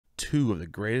two of the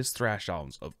greatest thrash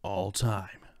albums of all time.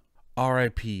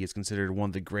 R.I.P. is considered one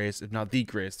of the greatest, if not the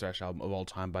greatest, thrash album of all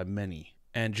time by many.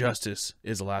 And Justice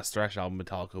is the last thrash album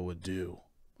Metallica would do.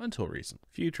 Until recent.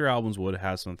 Future albums would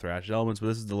have some thrash elements, but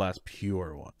this is the last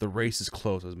pure one. The race is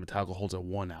close as Metallica holds a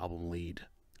 1-album lead.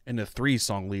 And a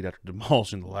 3-song lead after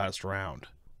demolishing the last round.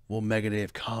 Will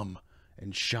Megadeth come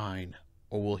and shine?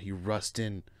 Or will he rust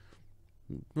in?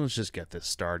 Let's just get this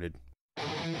started.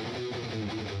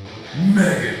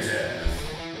 Megadeth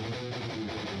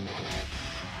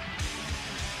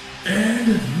and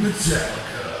Metallica.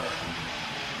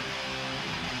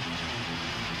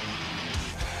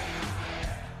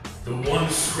 The one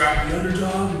scrappy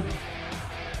underdog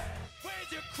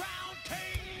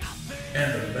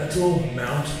and the Metal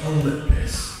Mount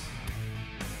Olympus.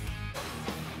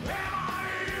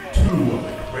 Two of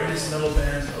the greatest metal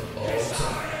bands of all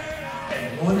time.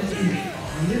 And one idiot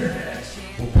on the internet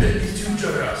will pit these two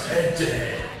juggernauts head to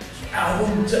head,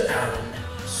 album to album,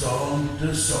 song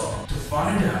to song, to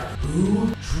find out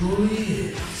who truly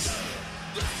is.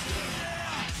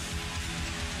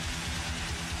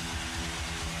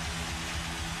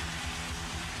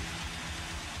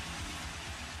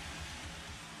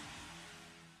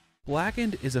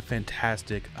 Blackened is a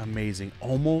fantastic, amazing,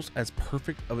 almost as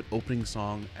perfect of an opening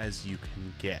song as you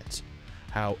can get.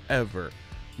 However,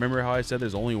 remember how I said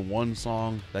there's only one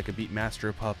song that could beat Master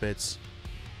of Puppets?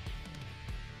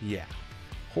 Yeah.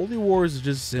 Holy Wars is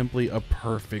just simply a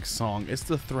perfect song. It's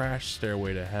the thrash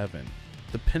stairway to heaven.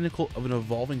 The pinnacle of an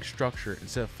evolving structure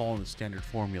instead of following the standard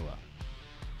formula.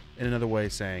 In another way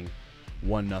saying,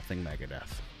 1-0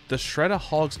 Megadeth. The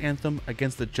Shredaholics anthem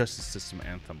against the Justice System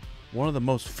anthem. One of the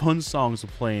most fun songs to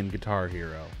play in Guitar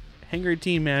Hero. Hangar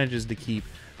 18 manages to keep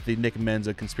the Nick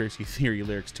Menza conspiracy theory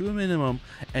lyrics to a minimum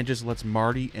and just lets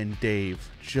Marty and Dave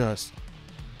just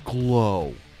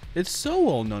glow. It's so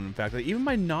well known, in fact, that even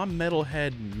my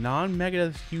non-metalhead,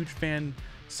 non-Megadeth huge fan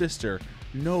sister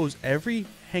knows every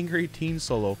Hangar 18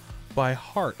 solo by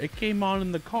heart. It came on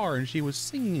in the car and she was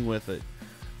singing with it.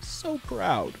 So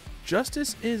proud.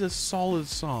 Justice is a solid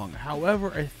song.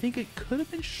 However, I think it could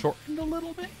have been shortened a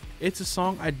little bit. It's a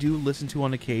song I do listen to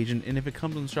on occasion, and if it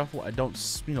comes on shuffle, I don't,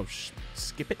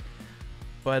 skip it,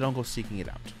 but I don't go seeking it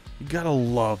out. You gotta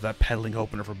love that pedaling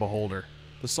opener for Beholder.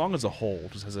 The song as a whole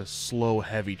just has a slow,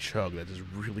 heavy chug that just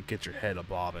really gets your head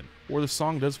a-bobbing. Where the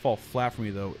song does fall flat for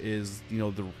me, though, is,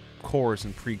 the chorus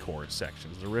and pre-chorus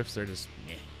sections. The riffs, they're just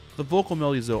meh. The vocal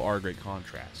melodies, though, are a great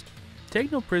contrast.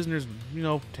 Take No Prisoners,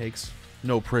 takes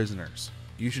no prisoners.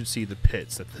 You should see the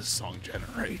pits that this song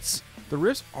generates. The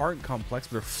riffs aren't complex,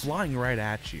 but they're flying right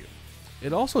at you.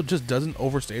 It also just doesn't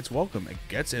overstay its welcome. It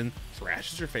gets in,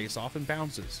 thrashes your face off, and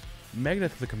bounces.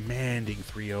 Megadeth with a commanding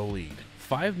 3-0 lead.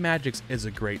 Five Magics is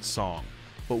a great song,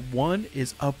 but one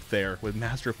is up there with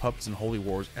Master of Puppets and Holy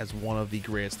Wars as one of the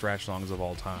greatest thrash songs of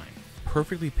all time.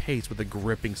 Perfectly paced with a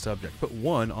gripping subject, but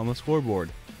one on the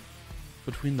scoreboard.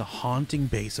 Between the haunting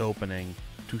bass opening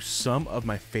to some of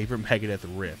my favorite Megadeth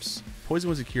riffs, Poison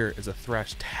Was a Cure is a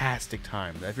thrash-tastic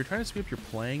time that if you're trying to speed up your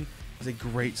playing, is a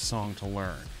great song to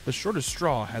learn. The Shortest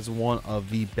Straw has one of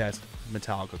the best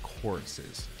Metallica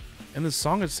choruses. And the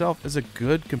song itself is a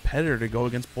good competitor to go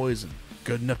against Poison.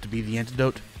 Good enough to be the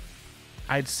antidote?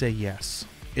 I'd say yes.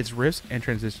 Its riffs and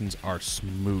transitions are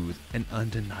smooth and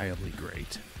undeniably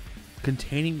great,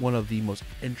 containing one of the most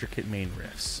intricate main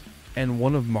riffs, and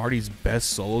one of Marty's best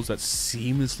solos that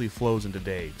seamlessly flows into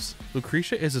Dave's.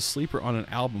 Lucretia is a sleeper on an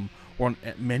album or on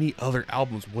many other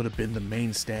albums would have been the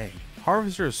mainstay.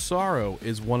 Harvester of Sorrow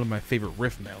is one of my favorite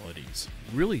riff melodies.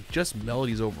 Really just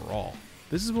melodies overall.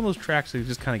 This is one of those tracks that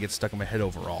just kind of gets stuck in my head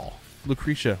overall.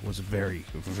 Lucretia was very,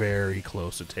 very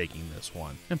close to taking this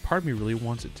one, and part of me really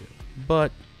wants it to,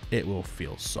 but it will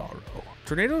feel sorrow.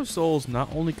 Tornado of Souls not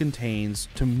only contains,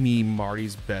 to me,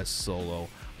 Marty's best solo,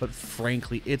 but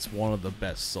frankly, it's one of the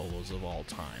best solos of all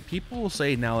time. People will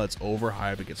say now that's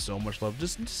overhyped, it gets so much love,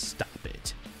 just stop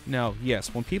it. Now,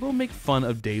 yes, when people make fun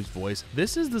of Dave's voice,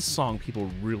 this is the song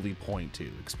people really point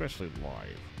to, especially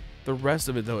live. The rest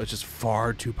of it, though, is just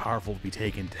far too powerful to be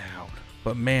taken down.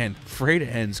 But man, Frayed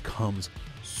Ends comes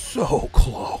so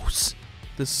close.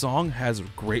 This song has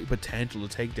great potential to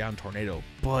take down Tornado,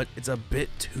 but it's a bit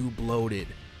too bloated,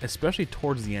 especially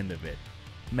towards the end of it.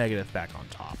 Megadeth back on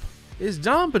top. Is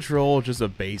Dawn Patrol just a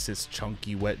bassist,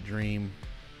 chunky, wet dream?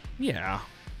 Yeah.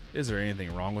 Is there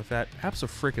anything wrong with that?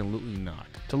 Abso-freaking-lutely not.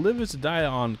 To Live Is to Die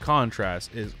on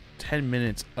contrast is 10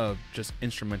 minutes of just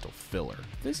instrumental filler.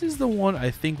 This is the one I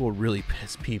think will really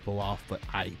piss people off, but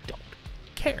I don't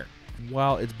care.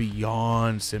 While it's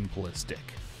beyond simplistic,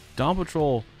 Dawn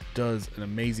Patrol does an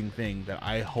amazing thing that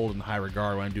I hold in high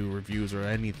regard when I do reviews or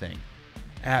anything.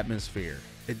 Atmosphere.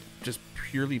 It just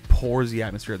purely pours the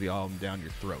atmosphere of the album down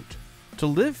your throat. To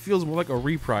Live feels more like a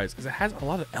reprise as it has a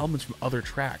lot of elements from other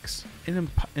tracks, and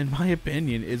in my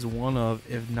opinion is one of,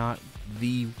 if not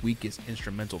the weakest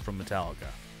instrumental from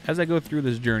Metallica. As I go through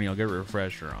this journey, I'll get a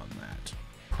refresher on that.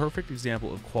 Perfect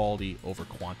example of quality over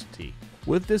quantity.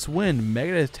 With this win,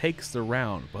 Megadeth takes the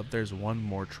round, but there's one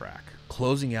more track.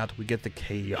 Closing out, we get the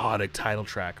chaotic title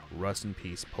track, Rust in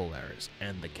Peace, Polaris,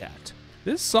 and the Cat.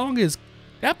 This song is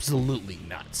absolutely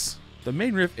nuts. The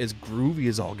main riff is groovy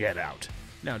as all get out.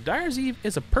 Now, Dyer's Eve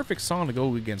is a perfect song to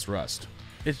go against Rust.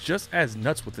 It's just as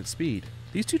nuts with its speed.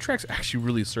 These two tracks actually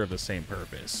really serve the same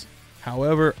purpose.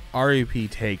 However, REP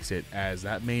takes it as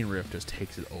that main riff just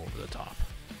takes it over the top.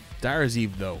 Dyer's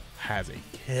Eve, though, has a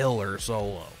killer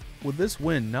solo. With this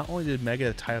win, not only did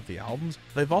Megadeth tie up the albums,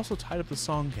 they've also tied up the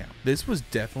song count. This was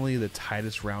definitely the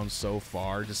tightest round so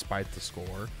far, despite the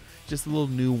score. Just the little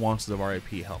nuances of RIP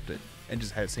helped it, and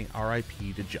just had saying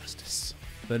RIP to Justice.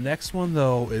 The next one,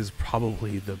 though, is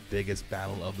probably the biggest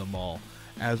battle of them all,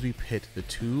 as we pit the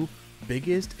two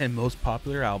biggest and most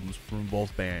popular albums from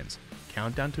both bands,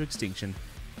 Countdown to Extinction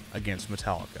against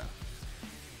Metallica.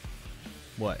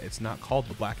 What? It's not called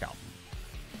the Black Album.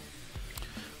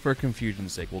 For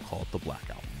confusion's sake, we'll call it the Black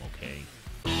Album.